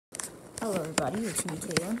Hello everybody, it's me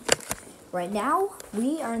Taylor. Right now,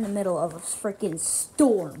 we are in the middle of a freaking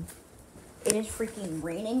storm. It is freaking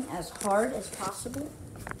raining as hard as possible.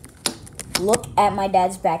 Look at my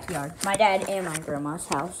dad's backyard. My dad and my grandma's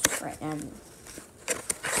house right now.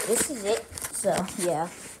 This is it. So, yeah,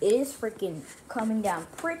 it is freaking coming down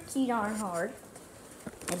pretty darn hard.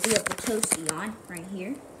 I do have the toasty on right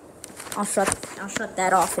here. I'll shut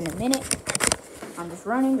that off in a minute. I'm just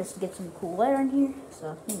running just to get some cool air in here.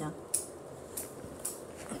 So, you know.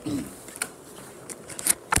 I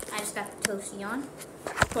just got the toasty on.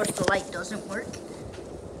 Of course, the light doesn't work.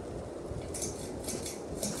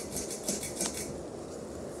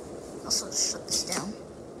 Also, just shut this down.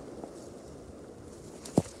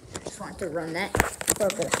 Just wanted to run that for a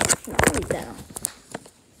bit. Leave that on.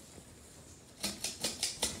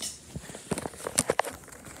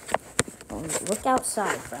 Oh, look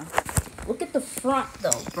outside, bro. Look at the front,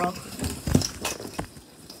 though, bro.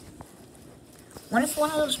 What if one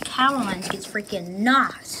of those power lines gets freaking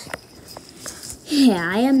knocked? Yeah,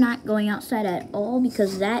 I am not going outside at all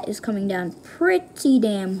because that is coming down pretty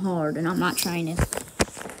damn hard, and I'm not trying to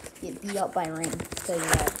get beat up by rain. So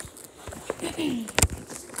yeah.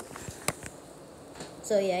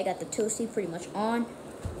 So yeah, I got the toasty pretty much on.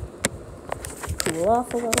 Cool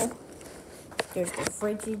off a little. There's the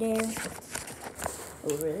Frigidaire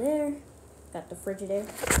over there. Got the Frigidaire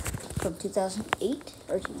from 2008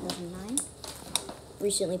 or 2009.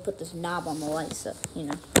 Recently put this knob on the light, so, you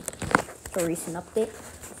know, it's a recent update.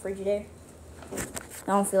 Frigidaire. I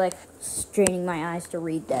don't feel like straining my eyes to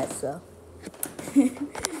read that, so,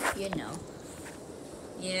 you know.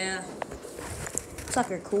 Yeah.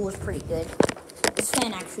 Sucker Cool is pretty good. This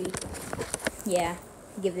fan actually, yeah,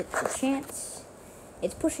 give it a chance.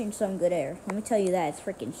 It's pushing some good air. Let me tell you that. It's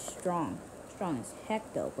freaking strong. Strong as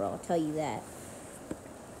heck, though, bro. I'll tell you that.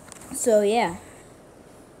 So, yeah.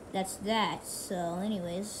 That's that. So,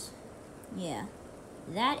 anyways, yeah.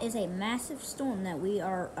 That is a massive storm that we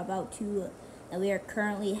are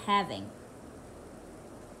currently having.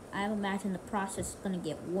 I imagine the process is going to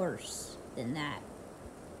get worse than that.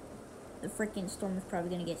 The freaking storm is probably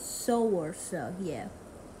going to get so worse, so, yeah.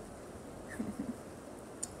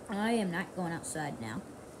 I am not going outside now.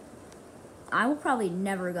 I will probably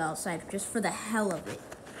never go outside just for the hell of it.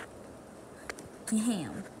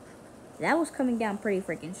 Damn. That was coming down pretty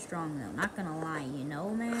freaking strong, though. Not gonna lie, you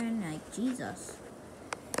know, man? Like, Jesus.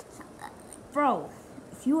 Bro,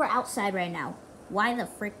 if you were outside right now, why the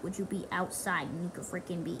frick would you be outside and you could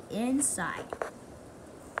freaking be inside?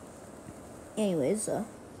 Anyways,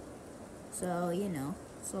 so, you know,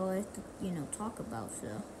 so I have to, you know, talk about,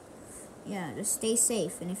 so, yeah, just stay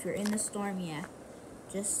safe. And if you're in the storm, yeah,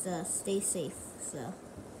 just, stay safe, so,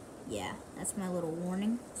 yeah, that's my little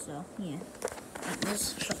warning, so, yeah.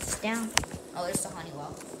 Let's shut this down. Oh, there's the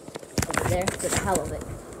Honeywell over there for the hell of it.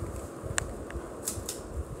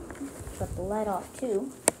 Shut the light off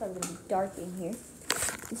too. It's probably gonna be dark in here.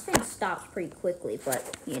 This thing stops pretty quickly,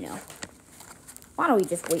 but you know. Why don't we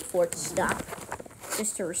just wait for it to stop?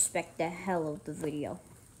 Just to respect the hell of the video.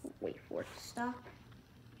 Wait for it to stop.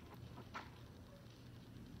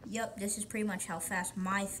 Yep, this is pretty much how fast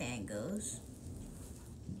my fan goes.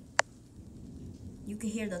 You can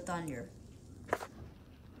hear the thunder.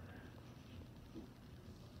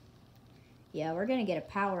 Yeah, we're gonna get a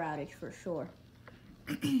power outage for sure.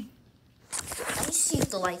 Let me see if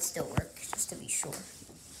the lights still work, just to be sure.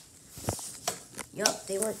 Yup,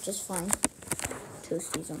 they work just fine.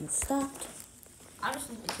 Toasty's almost stopped. I'll just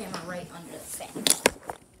leave the camera right under the fan.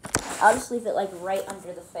 I'll just leave it like right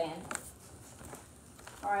under the fan.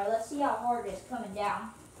 Alright, let's see how hard it is coming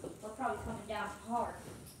down. We're probably coming down hard.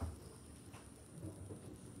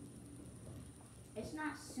 It's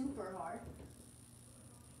not super hard.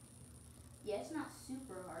 Yeah, it's not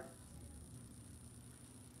super hard.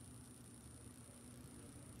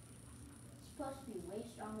 It's supposed to be way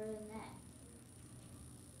stronger than that.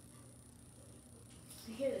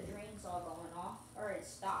 You hear the drains all going off, or it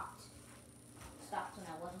stopped. It stopped when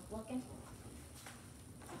I wasn't looking.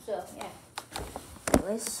 So, yeah.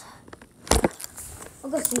 Anyways,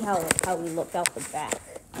 we'll go see how we look out the back.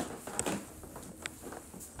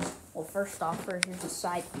 Well, first off, here's a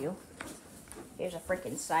side view. Here's a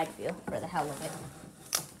freaking side view for the hell of it.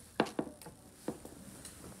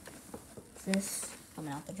 This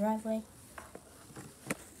coming out the driveway.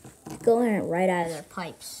 Going right out of their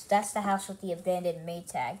pipes. That's the house with the abandoned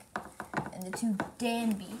Maytag. And the two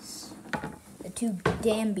Danbys. The two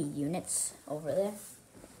Danby units over there.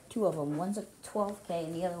 Two of them. One's a 12K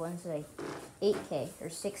and the other one's a 8K or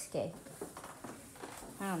 6K.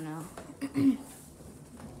 I don't know.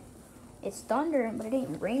 It's thundering, but it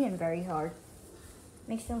ain't raining very hard.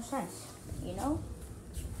 Makes no sense, you know?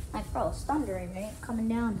 Like, bro, it's thundering, it ain't coming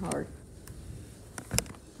down hard.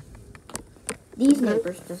 These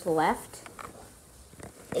neighbors just left.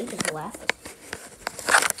 They just left.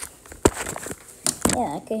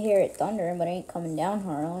 Yeah, I can hear it thundering, but it ain't coming down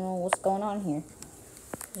hard. I don't know what's going on here.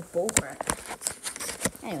 It's bullcrap.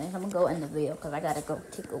 Anyways, I'm gonna go end the video because I gotta go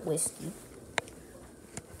take a whiskey.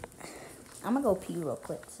 I'm gonna go pee real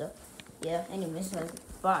quick, so yeah, anyways,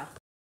 bye.